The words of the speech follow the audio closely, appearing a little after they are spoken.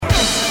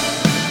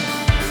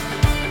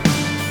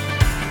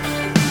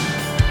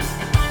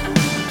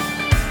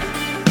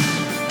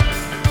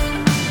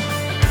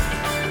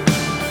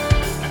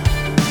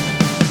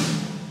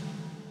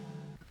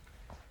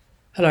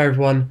Hello,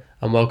 everyone,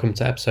 and welcome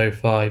to episode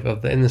 5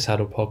 of the In the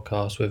Saddle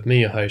podcast with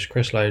me, your host,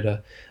 Chris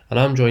Loader, and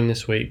I'm joined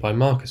this week by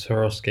Marcus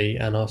Horowski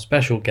and our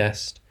special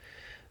guest,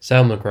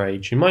 Selma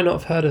Grage. You might not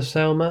have heard of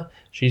Selma.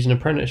 She's an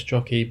apprentice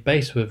jockey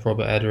based with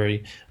Robert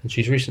Edery, and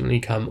she's recently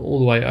come all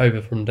the way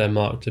over from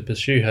Denmark to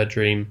pursue her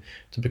dream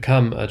to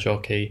become a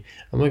jockey,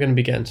 and we're going to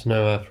be getting to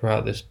know her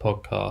throughout this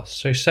podcast.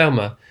 So,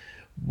 Selma,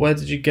 where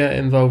did you get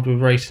involved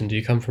with racing? Do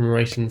you come from a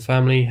racing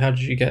family? How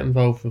did you get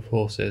involved with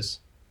horses?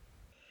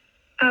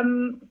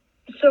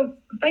 So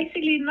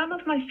basically, none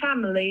of my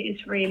family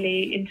is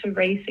really into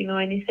racing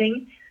or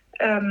anything.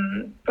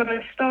 But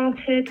I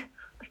started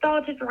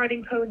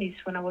riding ponies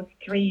when I was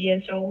 3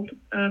 years old.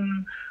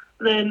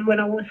 Then when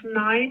I was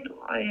 9,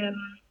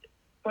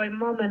 my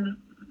mom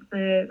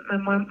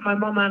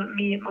and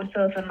me,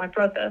 myself and my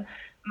brother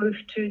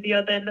moved to the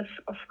other end of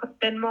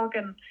Denmark,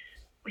 and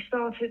I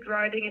started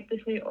riding at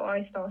this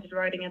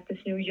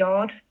new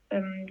yard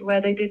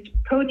where they did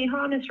pony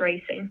harness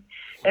racing.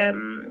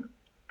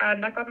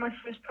 And I got my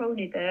first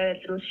pony there,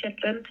 Little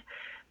Shetland,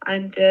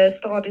 and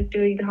started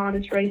doing the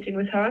harness racing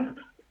with her.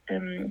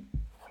 And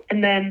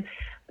then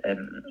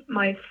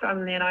my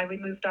family and we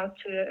moved out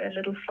to a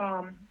little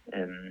farm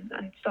and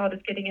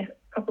started getting a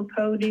couple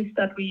ponies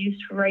that we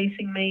used for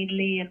racing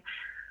mainly. And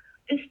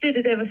just did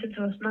it ever since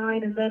I was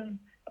 9. And then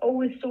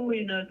always saw,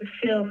 the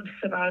films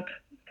about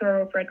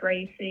thoroughbred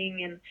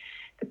racing and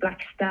the Black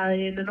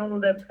Stallion and all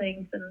of them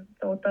things, and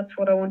thought that's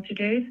what I want to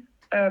do.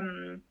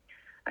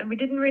 And we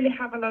didn't really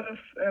have a lot of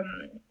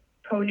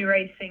pony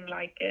racing,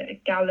 like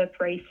gallop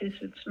races.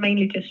 It's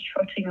mainly just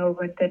trotting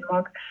over in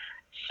Denmark.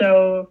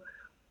 So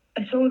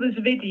I saw this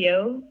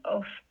video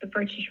of the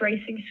British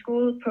Racing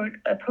School,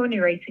 a pony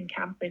racing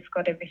camp they've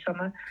got every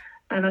summer.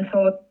 And I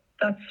thought,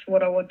 that's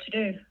what I want to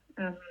do.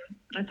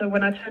 And so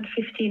when I turned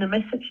 15, I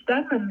messaged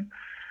them, and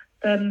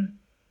then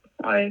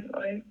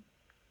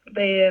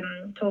they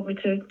told me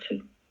to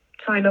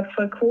sign up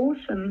for a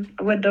course, and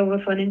I went over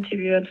for an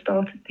interview and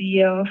started the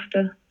year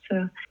after.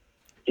 So.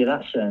 Yeah,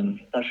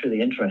 that's really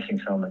interesting,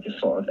 Selma. Just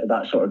sort of at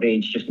that sort of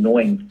age, just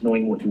knowing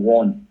what you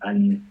want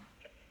and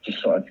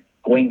just sort of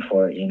going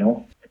for it,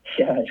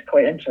 Yeah, it's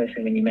quite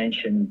interesting when you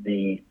mentioned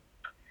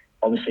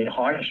obviously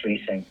harness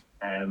racing.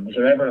 Was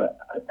there ever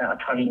a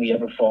time you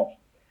ever thought,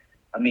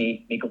 I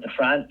may go to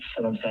France?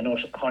 And obviously I know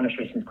harness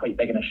racing is quite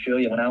big in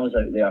Australia. When I was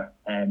out there,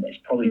 it's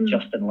probably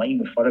just in line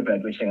with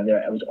thoroughbred racing. And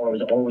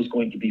was it always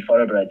going to be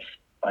thoroughbreds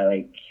by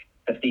like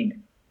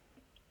 15?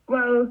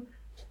 Well,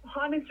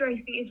 harness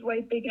racing is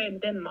way bigger in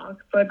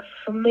Denmark, but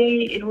for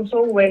me it was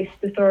always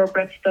the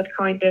thoroughbreds that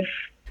kind of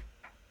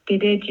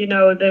did it,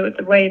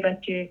 the way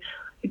that you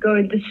go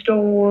in the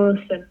stalls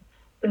and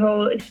the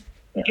whole,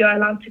 you're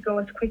allowed to go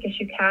as quick as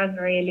you can,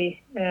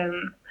 really,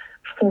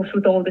 of course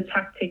with all the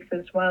tactics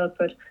as well,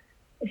 but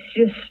it's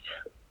just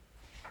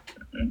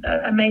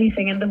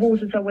amazing. And the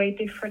horses are way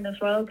different as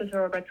well, the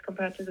thoroughbreds,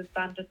 compared to the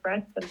standard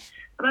breds,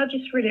 and I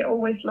just really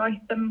always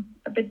liked them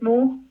a bit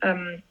more.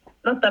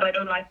 Not that I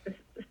don't like the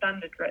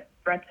standard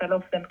breds, I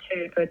love them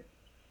too, but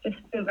just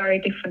two very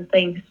different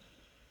things.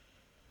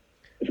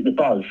 Is it the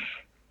buzz?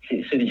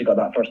 As soon as you got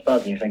that first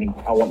buzz, you're thinking,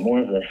 I want more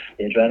of this,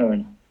 the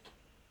adrenaline.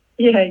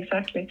 Yeah,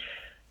 exactly.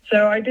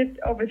 So I did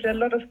obviously a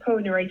lot of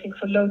pony racing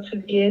for loads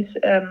of years.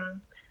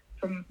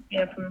 From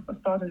I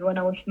started when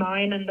I was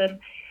 9, and then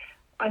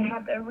I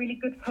had a really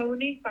good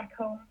pony back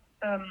home,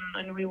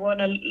 and we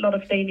won a lot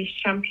of Danish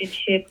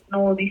championships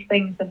and all these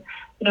things, and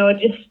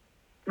it just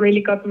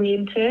really got me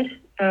into it.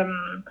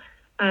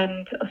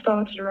 And I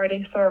started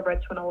riding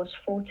thoroughbreds when I was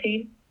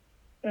 14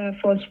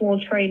 for a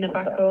small trainer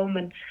back home,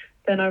 and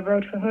then I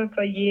rode for her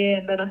for a year,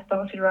 and then I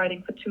started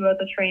riding for 2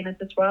 other trainers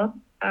as well.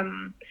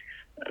 And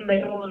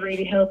they all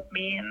really helped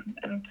me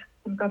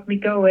and got me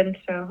going.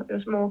 So it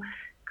was more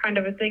kind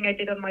of a thing I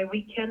did on my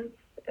weekends.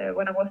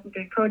 When I wasn't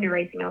doing pony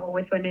racing, I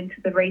always went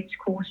into the race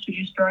course to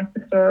just ride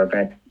the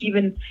thoroughbreds,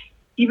 even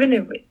if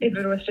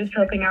it was just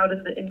helping out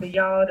in the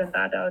yard, and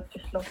that I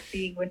just loved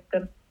being with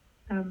them.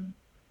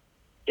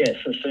 Yeah,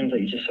 so it sounds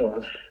like you just sort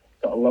of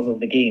got a love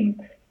of the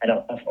game. And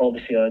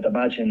obviously, I'd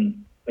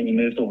imagine when you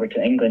moved over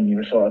to England, you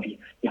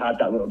had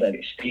that little bit of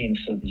experience.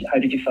 So how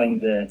did you find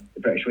the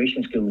British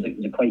Racing School? Was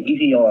it quite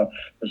easy, or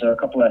was there a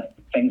couple of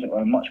things that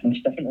were much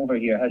different over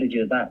here? How did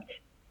you adapt?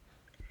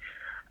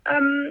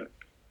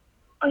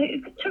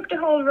 I took the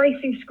whole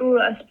racing school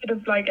as a bit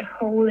of like a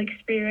whole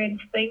experience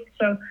thing.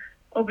 So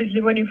obviously,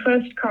 when you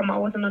first come, I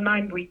was on a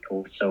 9-week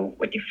course. So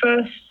when you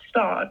first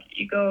start,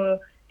 you go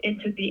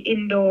into the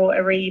indoor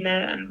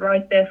arena and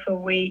ride there for a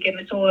week, and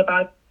it's all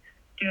about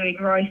doing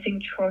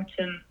rising trot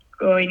and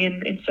going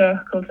in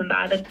circles and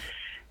that. And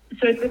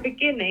so in the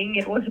beginning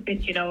it was a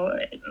bit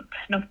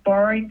not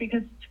boring,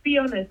 because to be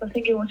honest I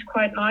think it was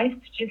quite nice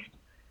to just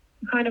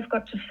kind of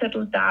got to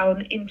settle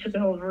down into the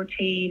whole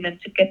routine and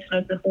to get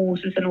to know the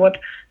horses and what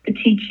the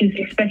teachers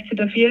expected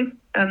of you.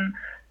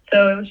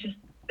 So it was just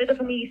a bit of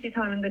an easy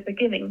time in the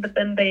beginning, but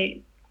then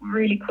they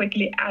really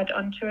quickly add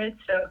onto it,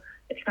 so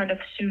it kind of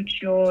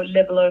suits your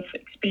level of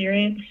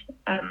experience.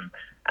 And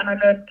I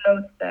learned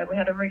loads there. We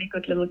had a really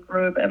good little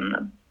group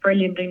and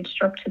brilliant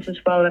instructors as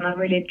well, and I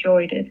really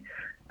enjoyed it.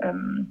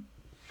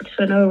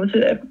 So no, it was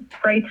a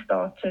great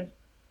start to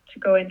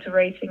go into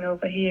racing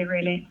over here,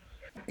 really.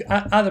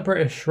 At the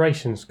British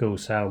Racing School,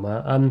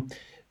 Selma,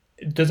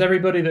 does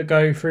everybody that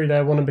go through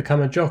there want to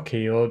become a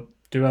jockey, or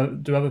do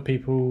other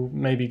people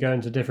maybe go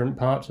into different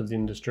parts of the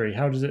industry?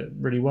 How does it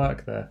really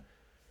work there?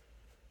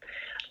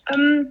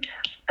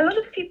 A lot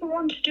of people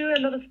want to do a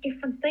lot of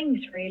different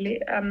things,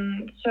 really.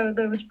 So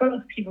there was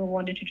both people who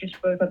wanted to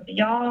just work on the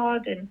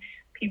yard, and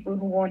people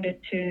who wanted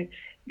to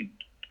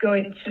go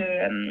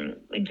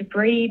into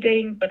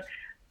breeding. But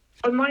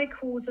on my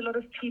course, a lot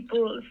of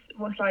people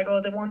was like,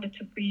 oh, they wanted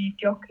to be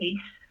jockeys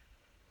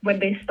when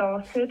they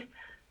started.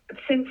 But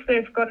since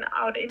they've gone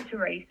out into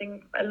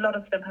racing, a lot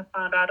of them have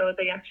found out, or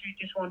they actually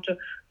just want to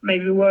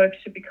maybe work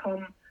to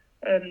become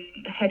a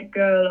head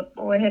girl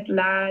or a head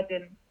lad,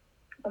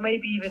 or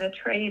maybe even a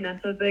trainer.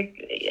 So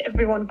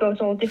everyone goes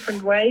all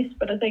different ways.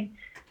 But I think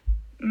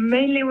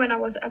mainly when I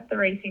was at the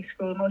racing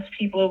school, most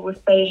people were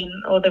saying,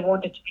 oh, they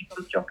wanted to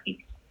become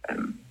jockeys.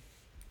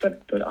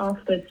 But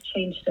after it's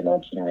changed a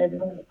lot,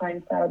 everyone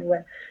finds out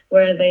where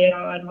they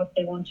are and what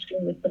they want to do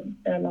with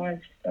their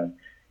lives. So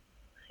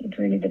it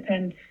really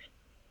depends.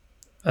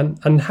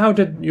 And how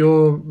did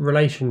your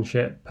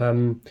relationship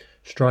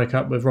strike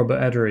up with Robert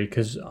Edery?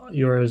 Because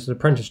you're his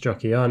apprentice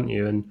jockey, aren't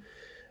you? And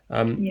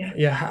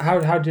yeah.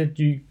 How did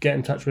you get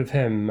in touch with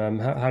him?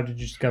 How did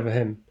you discover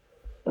him?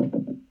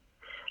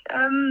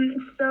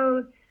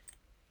 So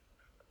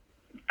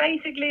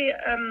basically,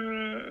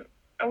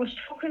 I was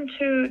talking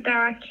to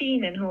Dara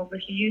Keenan, who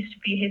obviously used to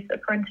be his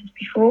apprentice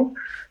before.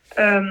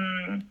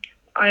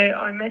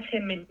 I met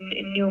him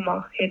in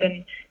Newmarket,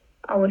 and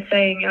I was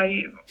saying,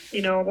 I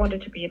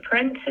wanted to be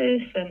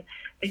apprentice, and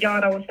the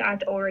yard I was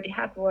at already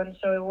had one,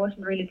 so it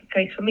wasn't really the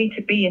place for me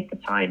to be at the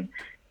time.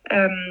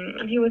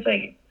 And he was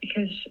like,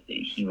 because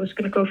he was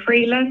going to go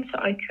freelance,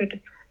 I could,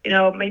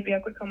 maybe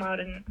I could come out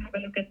and have a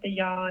look at the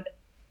yard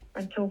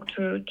and talk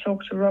to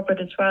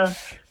Robert as well.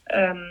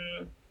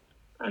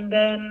 And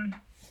then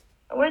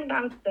I went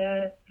out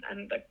there,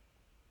 and a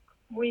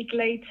week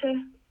later,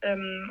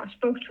 I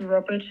spoke to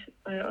Robert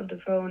on the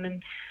phone,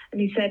 and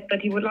he said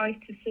that he would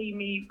like to see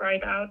me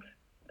ride out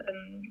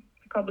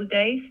a couple of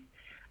days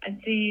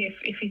and see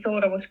if he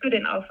thought I was good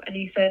enough. And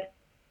he said,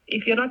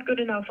 if you're not good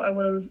enough, I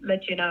will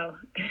let you know.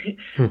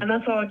 And I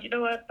thought, you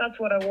know what, that's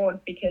what I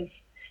want, because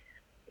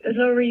there's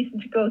no reason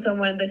to go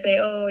somewhere and they say,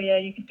 oh yeah,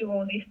 you can do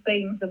all these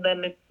things, and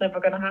then it's never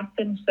going to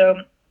happen.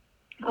 So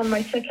on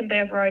my second day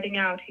of riding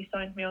out, he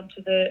signed me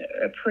onto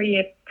the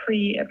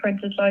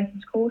pre-apprentice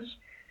license course.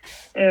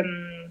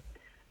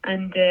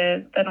 And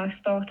then I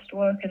started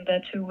working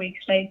there 2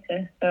 weeks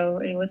later. So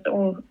it was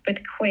all a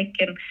bit quick,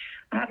 and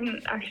I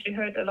hadn't actually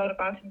heard a lot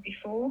about him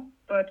before,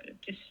 but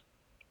it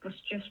was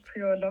just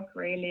pure luck,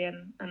 really,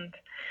 and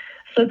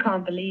still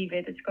can't believe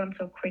it. It's gone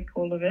so quick,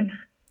 all of it.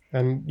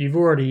 And you've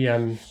already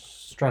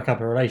struck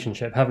up a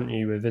relationship, haven't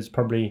you, with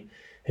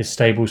his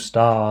stable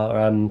star,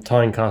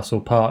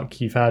 Tynecastle Park.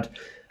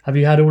 Have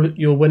you had all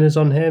your winners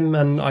on him?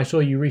 And I saw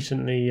you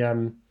recently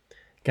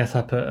get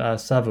up at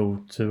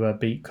Savile to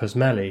beat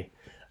Cosmelli.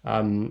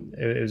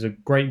 It was a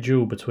great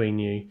duel between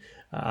you,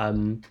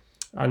 and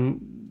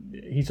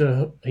he's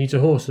a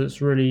horse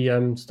that's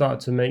really started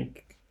to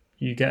make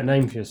you get a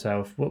name for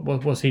yourself.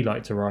 What's he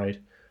like to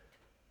ride?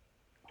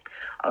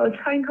 Oh,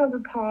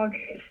 Tynecastle Park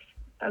is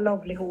a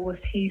lovely horse.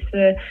 He's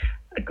a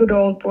good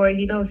old boy.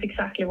 He knows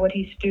exactly what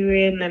he's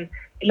doing, and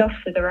he loves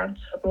it around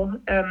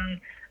Savile.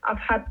 I've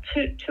had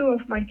two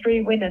of my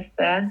three winners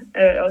there,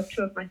 or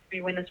two of my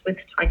three winners with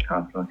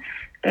Tynecastle.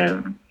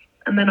 And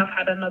then I've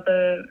had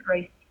another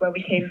race where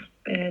we came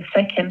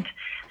second.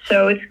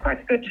 So it's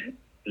quite a good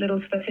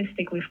little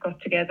statistic we've got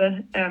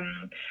together.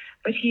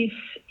 But he's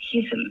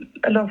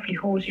a lovely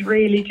horse. He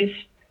really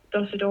just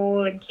does it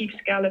all and keeps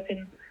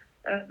galloping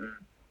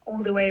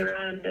all the way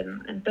around,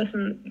 and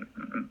doesn't.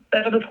 A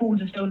lot of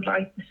horses don't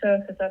like the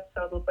surface at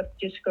Savile, but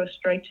just go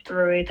straight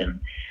through it and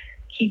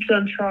keeps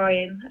on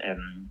trying.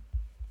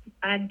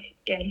 And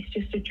yeah, he's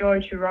just a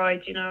joy to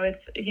ride.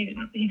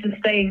 He's a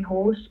staying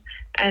horse,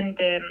 and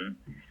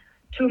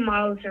 2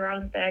 miles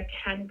around there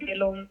can be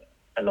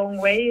a long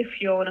way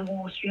if you're on a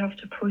horse. You have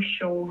to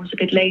push, or was a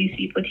bit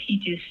lazy, but he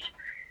just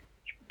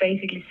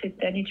basically sits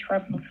there and he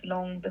travels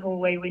along the whole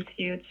way with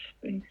you.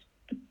 It's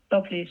the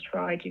loveliest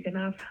ride you can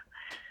have.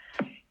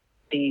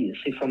 See,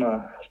 from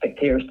a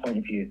spectator's point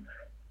of view,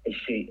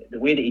 the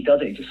way that he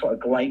does it, he just sort of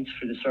glides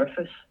through the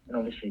surface. And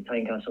obviously,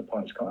 Tynecastle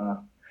Park's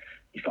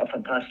he's got a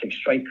fantastic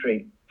strike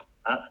rate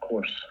at the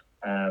course.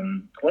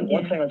 One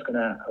thing I was going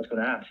to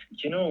ask, do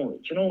you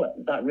know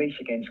that race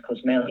against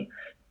Cosmelli?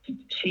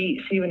 See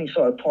when he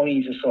sort of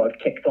ponies just sort of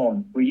kicked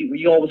on. Were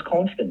you always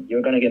confident you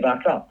were going to get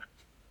back up?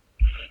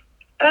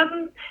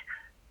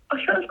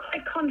 I felt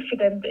quite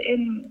confident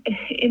in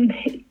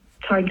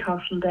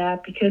Tynecastle there,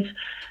 because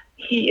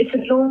it's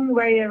a long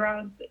way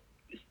around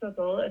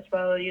Savile as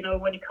well.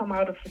 When you come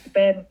out of the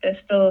bend, there's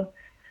still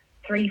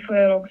 3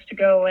 furlongs to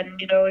go, and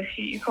if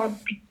you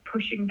can't be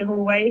pushing the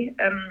whole way.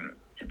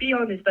 To be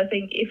honest, I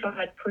think if I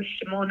had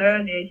pushed him on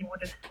earlier, he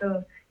would have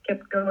still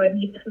kept going.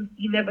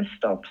 He never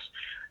stops.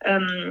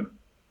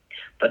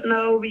 But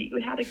no,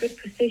 we had a good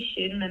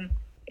position, and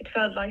it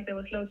felt like there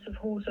was loads of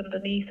horse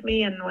underneath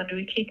me. And when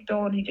we kicked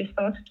on, he just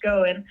started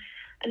going,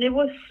 and it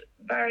was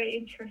very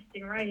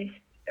interesting race.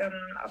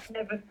 I've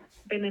never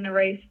been in a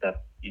race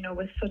that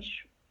with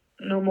such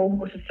no more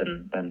horses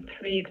than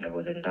three that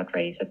was in that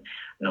race,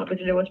 and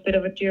obviously there was a bit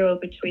of a duel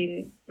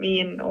between me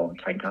and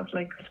Tynecastle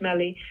and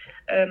Cosmelli,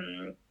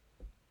 and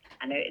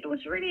it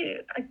was really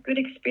a good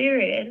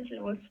experience.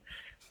 It was,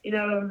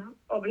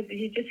 obviously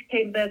he just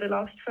came there the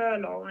last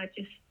furlong.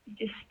 He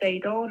just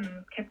stayed on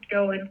and kept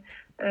going,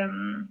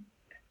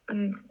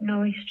 and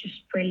no, he's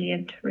just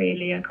brilliant.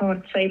 Really, I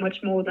can't say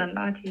much more than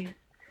that. He's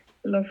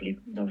a lovely,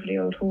 lovely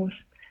old horse.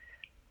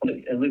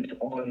 It looked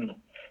on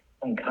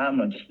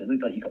camera, it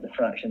looked like you got the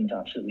fractions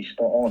absolutely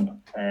spot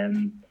on.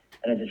 And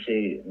as I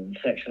say,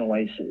 sectional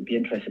wise, it'd be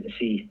interesting to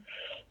see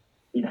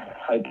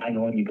how bang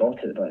on you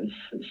got it, but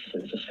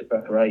it's a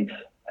super ride.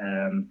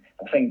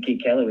 I think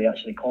Kate Kellaway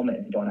actually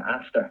commented on it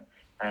after,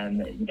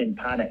 and you didn't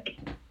panic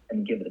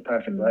and give it the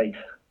perfect ride.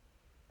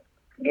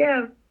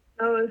 Yeah,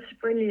 no, it was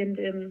brilliant.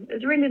 It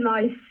was a really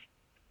nice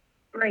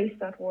race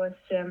that was.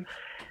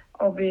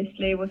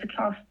 Obviously, it was a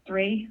Class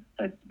 3,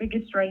 so it's the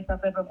biggest race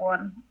I've ever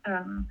won.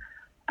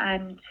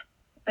 And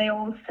they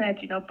all said,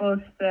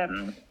 both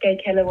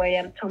Gay Kellaway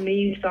and Tom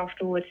Eves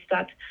afterwards,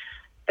 that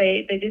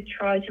they did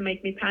try to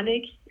make me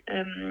panic.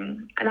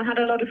 And I had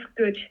a lot of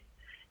good,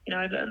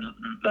 a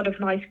lot of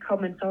nice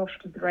comments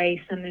after the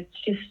race, and it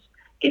just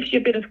gives you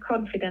a bit of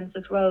confidence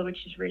as well,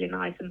 which is really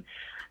nice.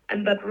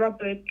 And that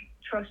Robert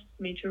trusts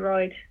me to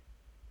ride,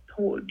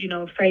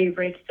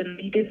 favourites, and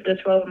he did it as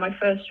well on my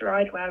first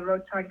ride where I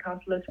rode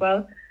Tynecastle as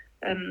well,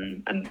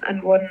 and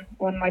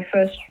won my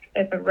first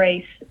ever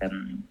race.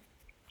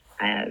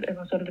 It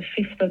was on the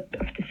 5th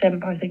of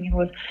December, I think it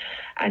was.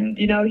 And,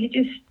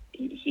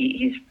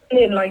 he's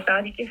playing like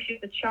that. He gives you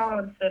the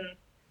chance, and,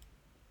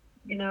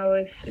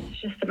 it's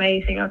just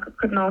amazing. I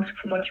couldn't ask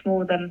for much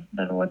more than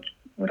what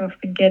I've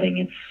been getting.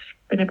 It's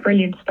been a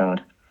brilliant start.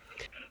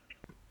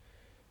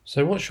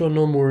 So what's your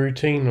normal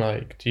routine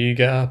like? Do you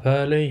get up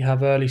early,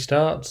 have early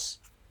starts?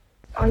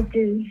 I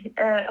do.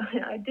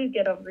 I do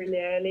get up really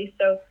early.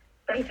 So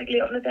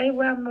basically on a day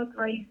where I'm not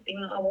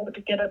racing, I want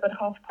to get up at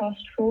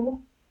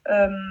 4:30.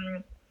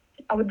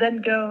 I would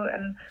then go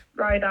and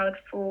ride out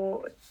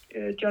for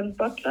John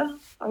Butler.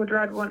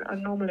 I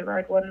normally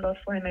ride one lot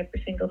for him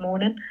every single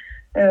morning.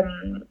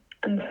 And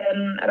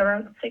then at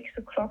around 6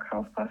 o'clock,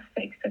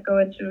 6:30, I go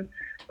into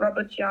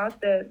Robert's yard.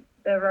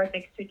 They're right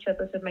next to each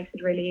other, so it makes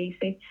it really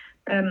easy.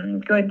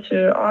 Go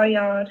into our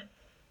yard,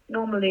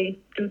 normally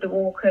do the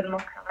walk and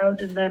mock out,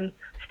 and then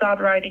start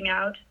riding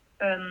out.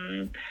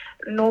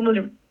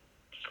 Normally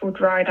would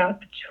ride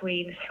out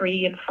between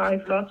 3 and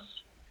 5 lots,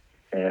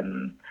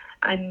 and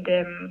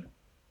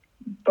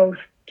both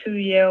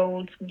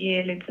 2-year-olds and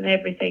yearlings and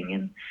everything,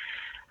 and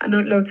I know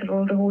loads of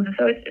older horses.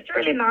 So it's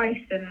really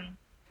nice, and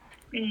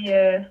we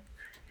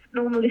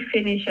normally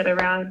finish at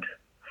around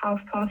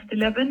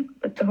 11:30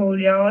 with the whole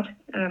yard.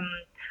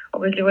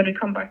 Obviously, when we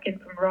come back in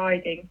from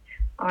riding,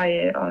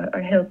 I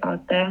help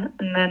out there,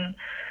 and then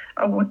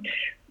I would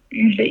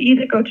usually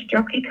either go to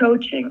jockey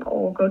coaching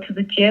or go to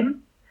the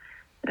gym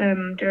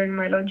during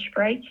my lunch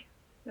break.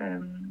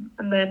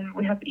 And then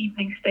we have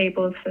evening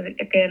stables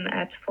again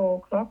at 4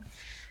 o'clock,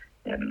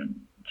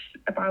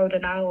 about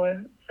an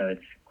hour, so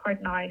it's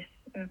quite nice,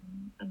 and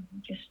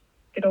just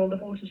get all the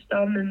horses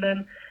done. And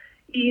then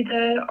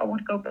either I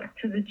would go back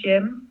to the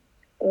gym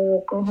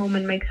or go home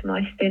and make some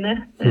nice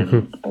dinner,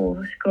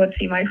 or go and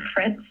see my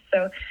friends.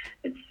 So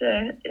it's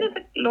a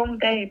long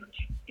day, but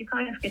you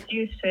kind of get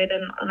used to it.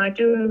 And I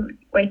do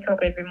wake up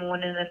every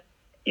morning,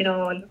 and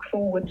I look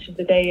forward to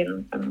the day,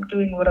 and I'm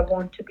doing what I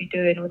want to be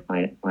doing with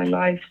my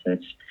life. So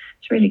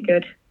it's really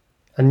good.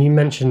 And you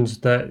mentioned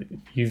that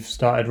you've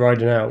started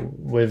riding out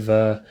with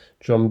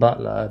John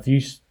Butler. Have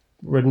you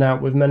ridden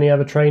out with many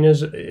other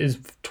trainers? Is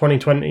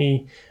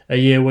 2020 a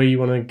year where you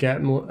want to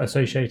get more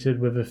associated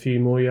with a few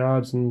more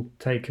yards and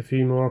take a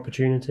few more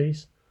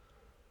opportunities?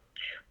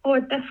 Oh,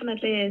 it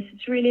definitely is.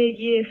 It's really a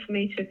year for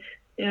me to,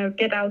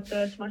 get out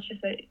there as much as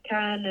I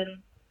can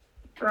and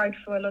ride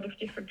for a lot of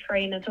different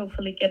trainers,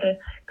 hopefully get a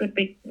good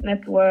big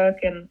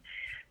network and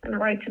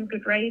ride some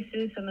good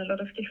races and a lot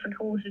of different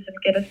horses and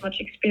get as much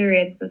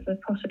experience as I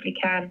possibly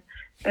can.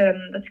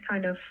 That's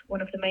kind of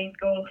one of the main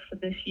goals for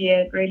this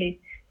year, really,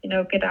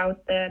 get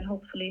out there and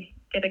hopefully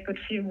get a good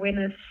few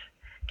winners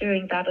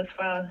doing that as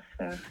well.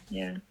 So,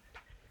 yeah.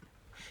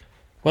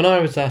 When I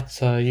was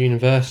at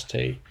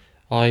university,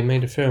 I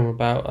made a film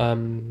about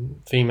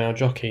female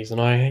jockeys, and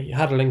I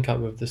had a link up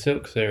with the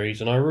Silk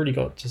Series, and I really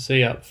got to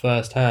see up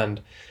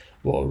firsthand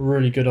what a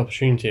really good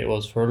opportunity it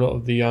was for a lot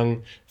of the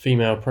young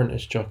female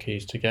apprentice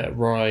jockeys to get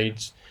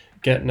rides,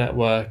 get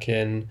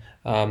networking,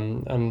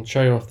 and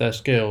show off their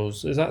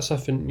skills. Is that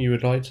something you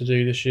would like to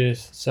do this year,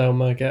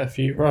 Selma? Get a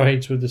few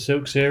rides with the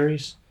Silk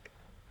Series?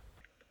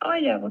 Oh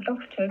yeah, I would love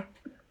to.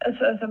 As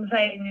I'm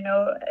saying,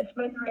 as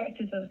many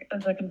races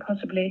as I can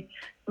possibly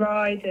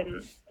ride,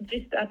 and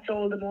just adds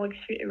all the more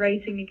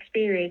racing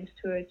experience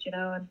to it,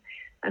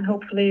 and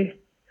hopefully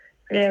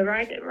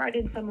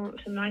riding some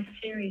nice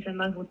series, and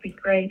that would be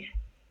great.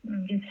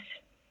 Just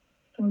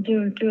will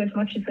do as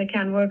much as I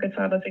can, work as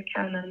hard as I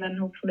can, and then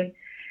hopefully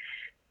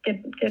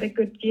get a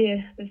good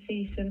year this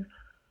season.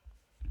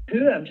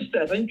 Just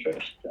out of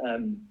interest,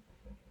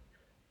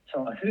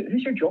 so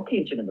who's your jockey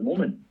agent at the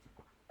moment?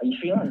 Are you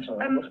freelance or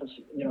what's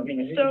you know what I mean?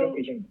 Who's your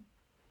jockey agent?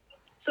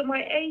 So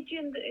my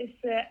agent is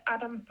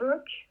Adam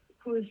Brooke,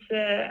 who's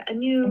a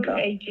new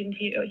agent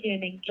here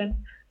in England.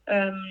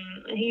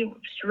 He's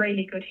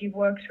really good. He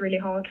works really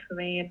hard for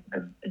me,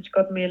 and it's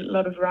got me a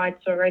lot of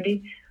rides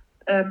already.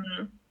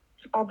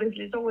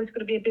 Obviously, it's always going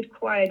to be a bit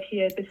quiet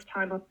here this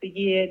time of the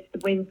year. It's the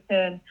winter,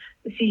 and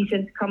the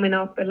season's coming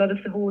up. A lot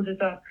of the horses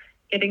are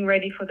getting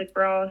ready for the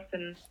grass,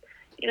 and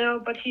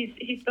but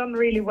he's done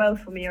really well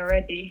for me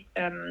already.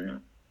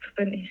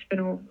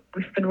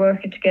 We've been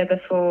working together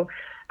for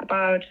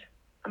about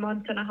a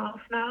month and a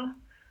half now.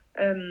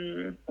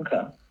 And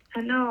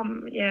now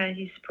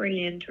he's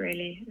brilliant,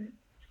 really.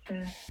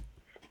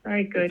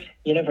 Very good.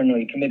 You never know.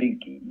 You can maybe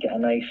get a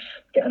nice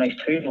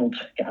 2-year-old,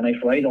 get a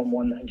nice ride on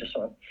one, and just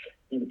sort of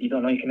you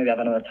don't know. You can maybe have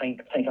another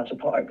Tynecastle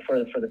Park for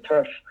the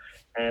turf.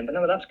 But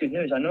no, that's good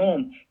news. I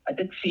know. I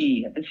did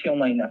see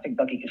online. I think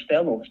Dougie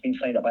Costello has been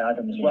signed up by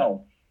Adam as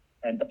well,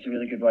 and that's a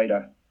really good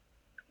rider.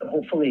 But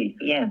hopefully,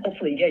 you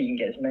can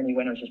get as many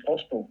winners as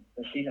possible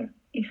this season.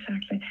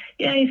 Exactly.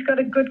 Yeah, he's got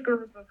a good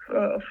group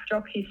of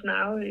jockeys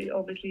now.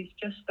 Obviously, he's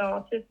just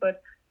started,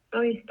 but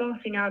he's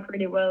starting out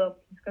really well.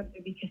 He's got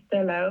Dougie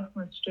Costello,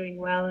 who's doing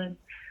well, and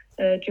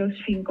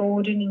Josephine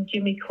Gordon and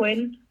Jimmy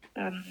Quinn.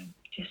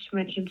 Just to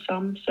mention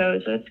some. So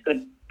it's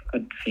good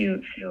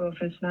few of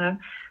us now.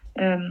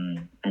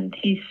 And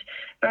he's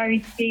very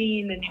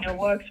keen and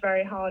works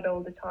very hard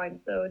all the time.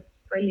 So it's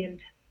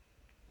brilliant.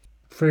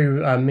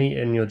 Through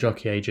meeting your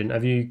jockey agent,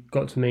 have you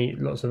got to meet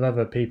lots of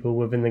other people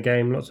within the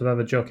game, lots of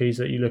other jockeys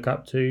that you look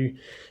up to?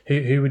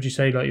 Who would you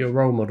say like your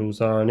role models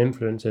are and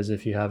influencers,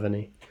 if you have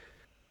any?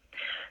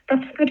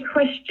 That's a good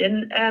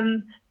question.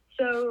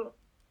 So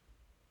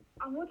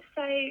I would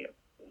say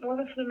one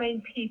of the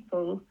main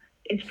people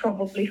is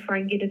probably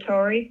Frankie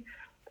Dettori.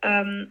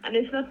 And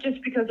it's not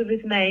just because of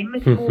his name,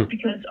 it's more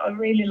because I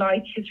really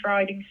like his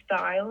riding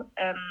style,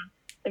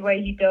 the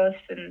way he does,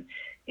 and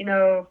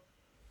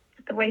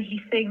the way he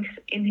thinks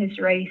in his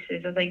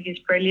races. I think is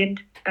brilliant.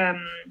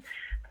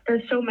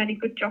 There's so many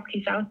good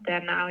jockeys out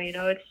there now.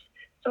 It's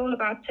all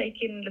about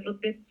taking little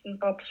bits and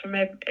bobs from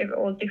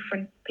all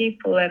different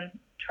people and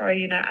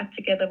try add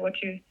together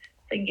what you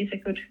think is a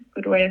good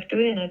way of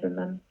doing it, and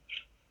then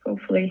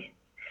hopefully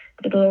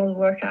it'll all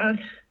work out.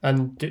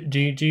 And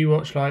do you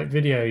watch like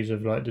videos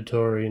of like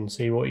Dettori and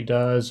see what he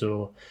does,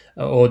 or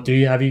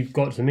have you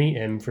got to meet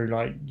him through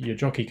like your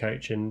jockey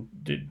coach, and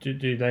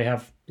do they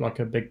have like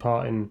a big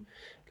part in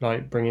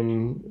like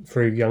bringing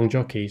through young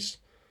jockeys?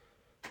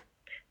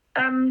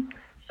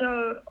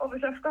 So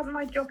obviously I've got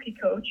my jockey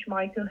coach,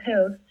 Michael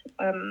Hills,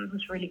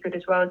 who's really good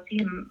as well. I see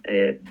him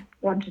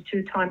 1 to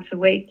 2 times a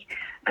week,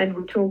 and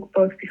we talk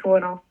both before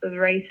and after the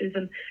races,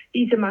 and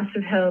he's a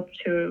massive help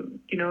to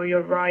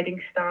your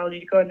riding style.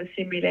 You go in the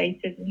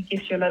simulators and he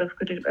gives you a lot of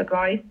good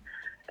advice.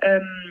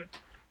 I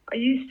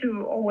used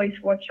to always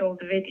watch all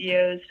the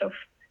videos of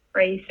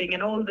racing,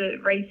 and all the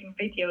racing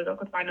videos I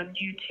could find on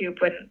YouTube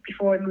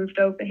before I moved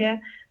over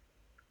here.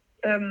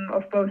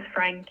 Of both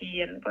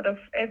Frankie but of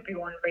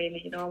everyone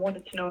really. I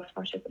wanted to know as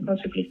much as I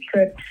possibly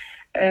could.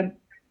 And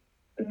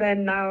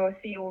then now I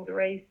see all the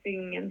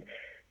racing, and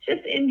it's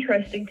just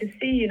interesting to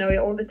see,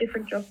 all the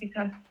different jockeys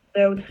have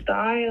their own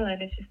style,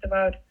 and it's just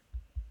about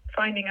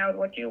finding out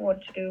what you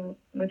want to do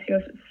with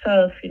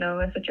yourself,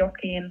 as a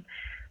jockey, and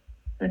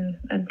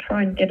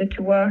try and get it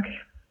to work.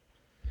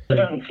 You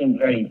don't seem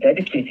very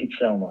dedicated,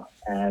 Selma.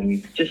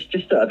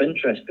 Just out of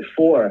interest,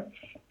 before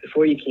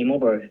you came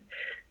over,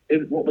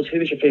 who was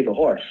your favourite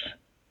horse?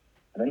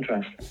 Of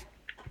interest.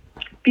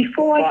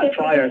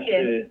 Prior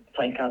to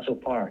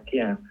Tynecastle Park,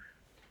 yeah.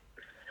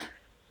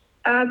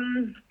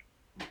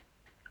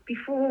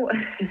 Before,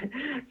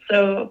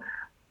 so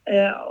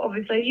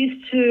obviously I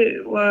used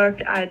to work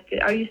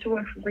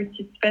for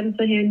Richard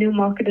Spencer here in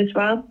Newmarket as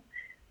well.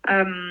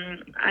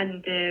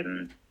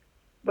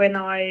 When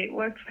I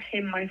worked for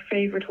him, my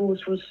favourite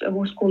horse was a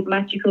horse called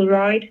Magical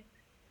Ride,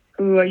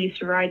 who I used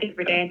to ride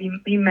every day, and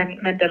he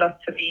meant a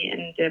lot to me,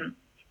 and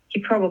he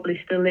probably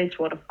still is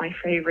one of my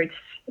favourites,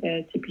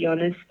 to be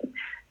honest.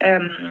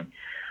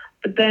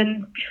 But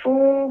then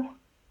before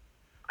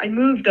I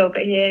moved over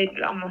here,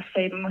 I must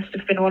say it must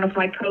have been one of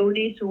my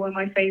ponies who were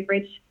my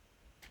favourite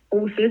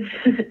horses.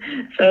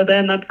 So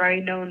they're not very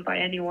known by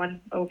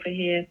anyone over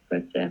here,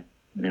 but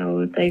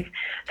no,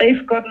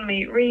 they've gotten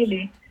me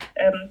really.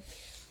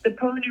 The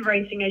pony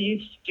racing I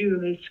used to do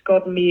has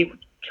gotten me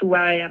to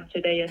where I am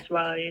today as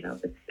well.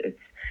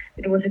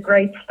 It was a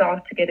great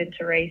start to get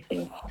into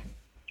racing.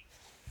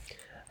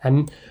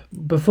 And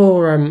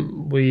before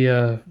we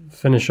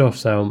finish off,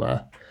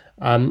 Selma,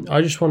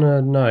 I just want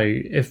to know,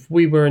 if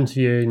we were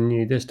interviewing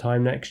you this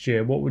time next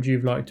year, what would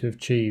you like to have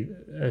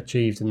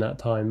achieved in that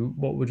time?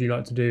 What would you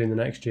like to do in the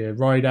next year?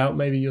 Ride out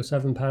maybe your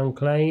 £7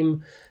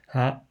 claim?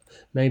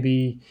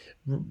 maybe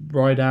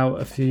ride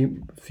out a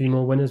few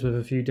more winners with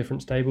a few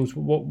different stables?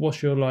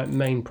 What's your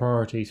main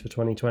priorities for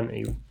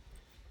 2020?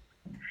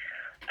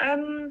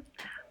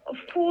 Of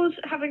course,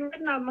 having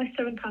ridden out my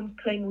 7 times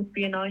playing would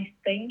be a nice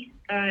thing.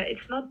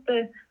 It's not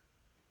the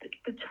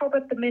top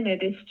at the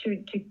minute is to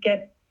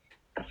get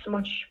as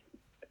much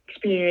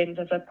experience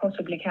as I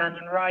possibly can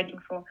and riding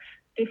for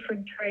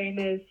different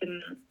trainers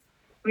and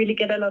really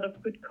get a lot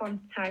of good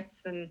contacts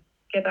and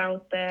get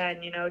out there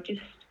and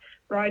just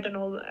ride on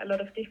a lot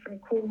of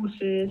different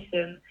courses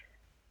and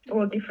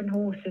all different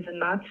horses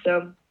and that.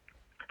 So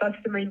that's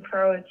the main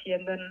priority,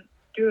 and then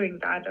doing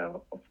that I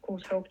of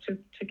course hope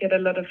to get a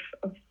lot of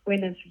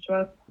winners as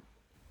well.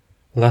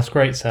 Well, that's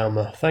great,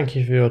 Selma. Thank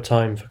you for your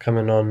time for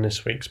coming on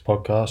this week's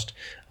podcast,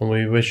 and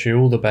we wish you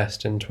all the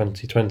best in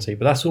 2020.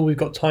 But that's all we've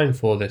got time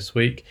for this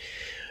week.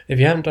 If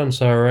you haven't done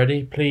so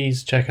already,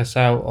 please check us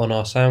out on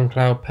our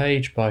SoundCloud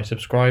page by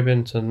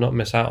subscribing to not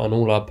miss out on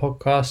all our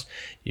podcasts.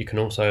 You can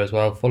also as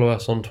well follow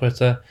us on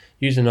Twitter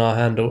using our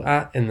handle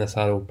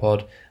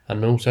 @InTheSaddlePod,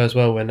 and also as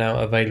well we're now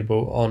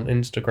available on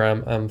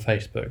Instagram and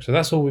Facebook. So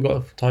that's all we've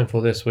got time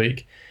for this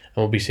week,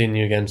 and we'll be seeing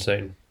you again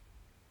soon.